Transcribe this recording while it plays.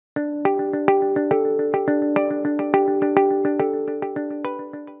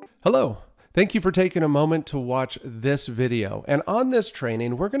Hello. Thank you for taking a moment to watch this video. And on this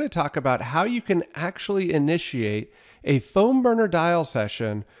training, we're going to talk about how you can actually initiate a phone burner dial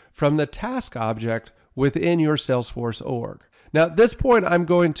session from the task object within your Salesforce org. Now, at this point, I'm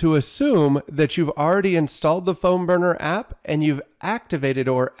going to assume that you've already installed the phone burner app and you've activated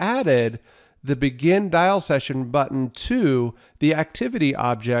or added the begin dial session button to the activity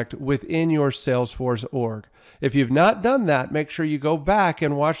object within your Salesforce org. If you've not done that, make sure you go back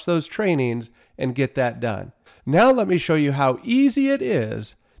and watch those trainings and get that done. Now let me show you how easy it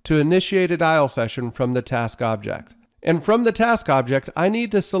is to initiate a dial session from the task object. And from the task object, I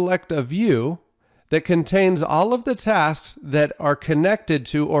need to select a view that contains all of the tasks that are connected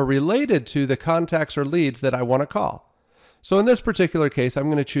to or related to the contacts or leads that I want to call. So in this particular case, I'm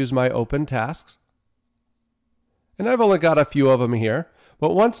going to choose my open tasks. And I've only got a few of them here.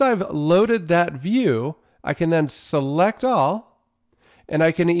 But once I've loaded that view, I can then select all, and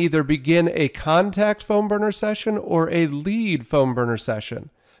I can either begin a contact phone burner session or a lead phone burner session.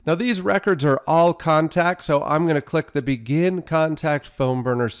 Now these records are all contact, so I'm going to click the Begin Contact Phone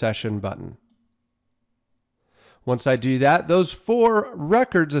Burner Session button. Once I do that, those 4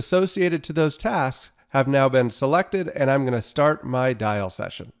 records associated to those tasks have now been selected, and I'm going to start my dial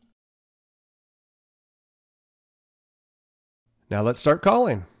session. Now let's start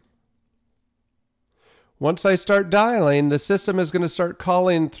calling. Once I start dialing, the system is going to start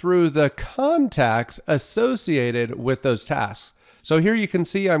calling through the contacts associated with those tasks. So here you can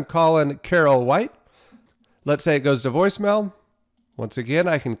see I'm calling Carol White. Let's say it goes to voicemail. Once again,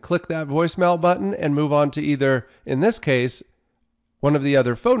 I can click that voicemail button and move on to either, in this case, one of the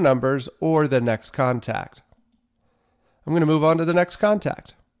other phone numbers or the next contact. I'm going to move on to the next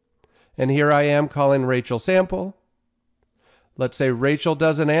contact. And here I am calling Rachel Sample. Let's say Rachel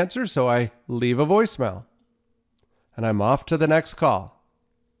doesn't answer, so I leave a voicemail. And I'm off to the next call.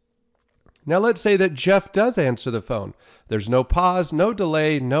 Now let's say that Jeff does answer the phone. There's no pause, no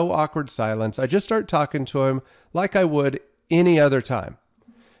delay, no awkward silence. I just start talking to him like I would any other time.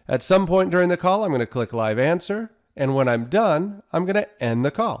 At some point during the call, I'm going to click Live Answer. And when I'm done, I'm going to end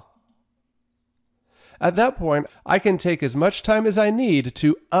the call. At that point, I can take as much time as I need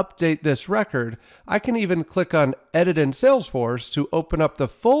to update this record. I can even click on Edit in Salesforce to open up the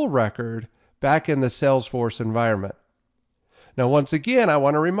full record back in the Salesforce environment. Now, once again, I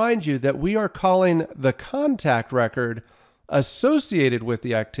want to remind you that we are calling the contact record associated with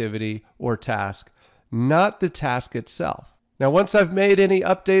the activity or task, not the task itself. Now, once I've made any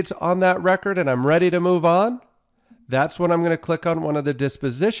updates on that record and I'm ready to move on, that's when I'm going to click on one of the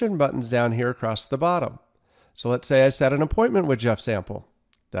disposition buttons down here across the bottom. So let's say I set an appointment with Jeff Sample.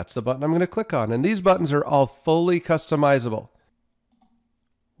 That's the button I'm going to click on. And these buttons are all fully customizable.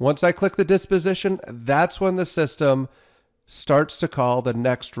 Once I click the disposition, that's when the system starts to call the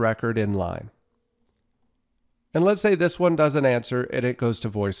next record in line. And let's say this one doesn't answer and it goes to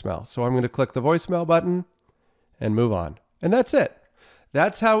voicemail. So I'm going to click the voicemail button and move on. And that's it.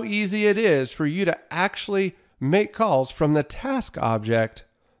 That's how easy it is for you to actually make calls from the task object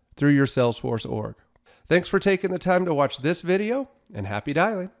through your Salesforce org. Thanks for taking the time to watch this video, and happy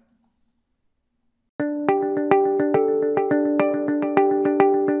dialing.